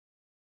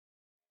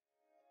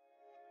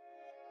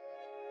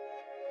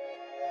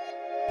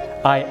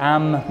I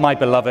am my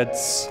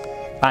beloved's,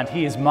 and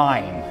he is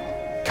mine.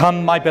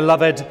 Come, my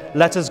beloved,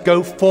 let us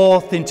go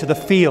forth into the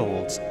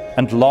fields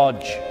and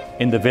lodge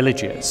in the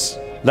villages.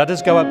 Let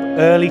us go up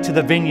early to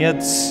the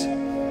vineyards.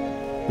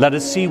 Let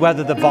us see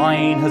whether the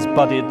vine has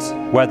budded,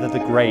 whether the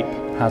grape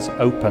has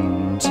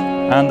opened,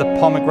 and the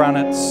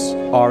pomegranates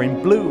are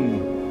in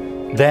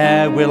bloom.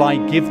 There will I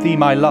give thee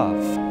my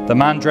love. The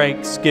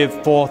mandrakes give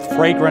forth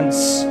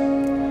fragrance,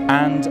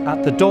 and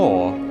at the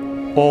door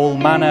all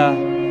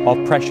manner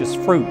of precious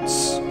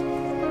fruits,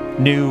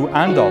 new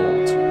and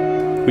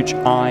old, which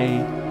I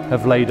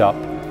have laid up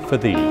for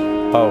thee,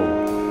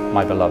 O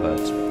my beloved.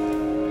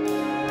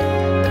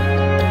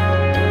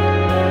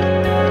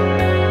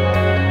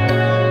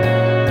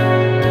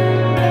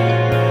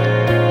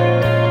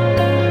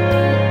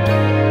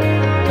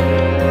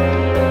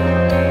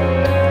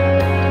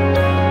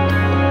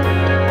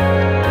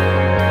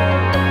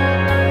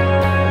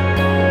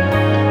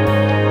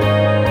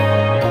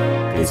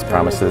 These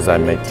promises I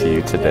make to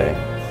you today,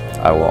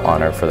 I will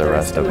honor for the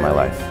rest of my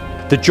life.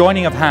 The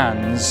joining of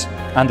hands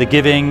and the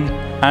giving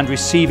and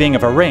receiving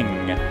of a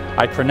ring,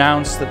 I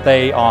pronounce that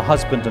they are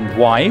husband and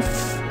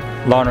wife.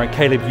 Lana and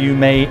Caleb, you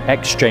may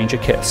exchange a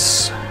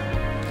kiss.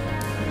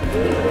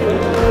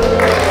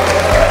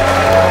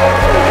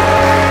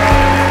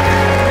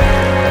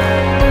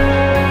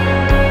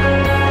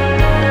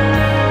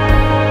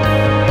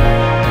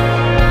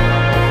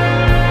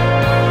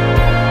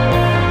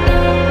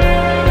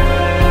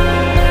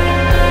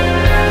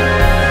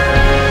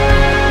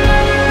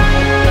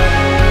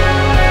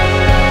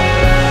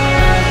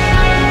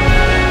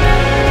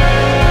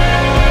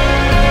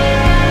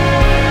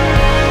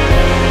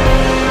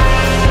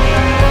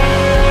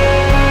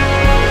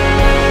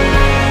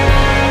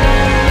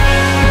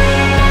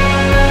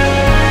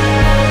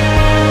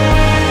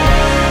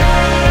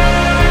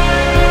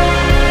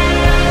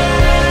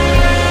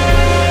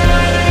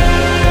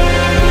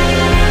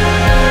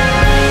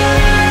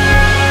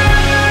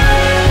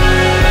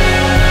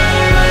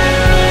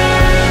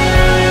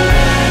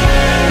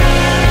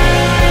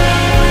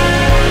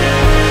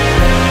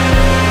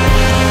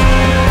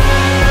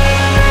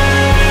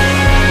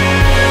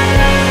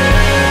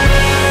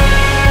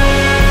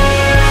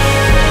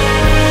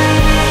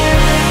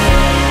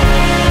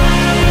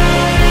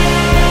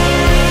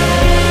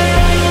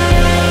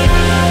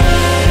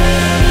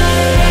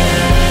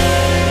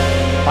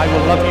 I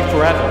will love you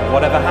forever,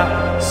 whatever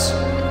happens,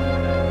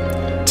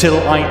 till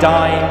I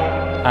die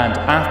and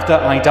after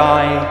I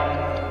die,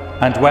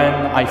 and when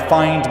I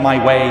find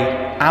my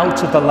way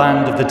out of the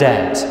land of the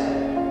dead.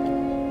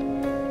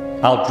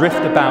 I'll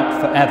drift about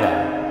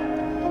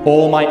forever,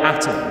 all my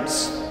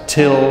atoms,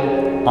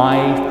 till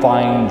I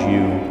find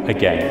you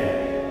again.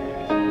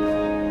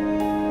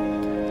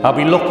 I'll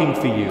be looking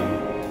for you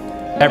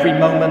every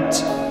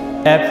moment,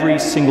 every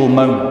single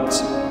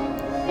moment.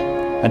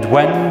 And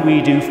when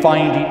we do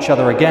find each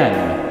other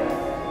again,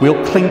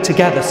 we'll cling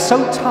together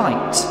so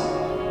tight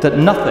that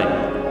nothing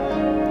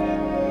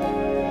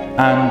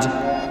and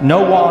no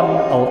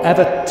one will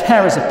ever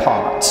tear us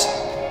apart.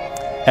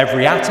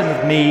 Every atom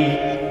of me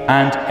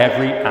and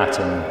every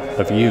atom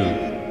of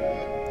you.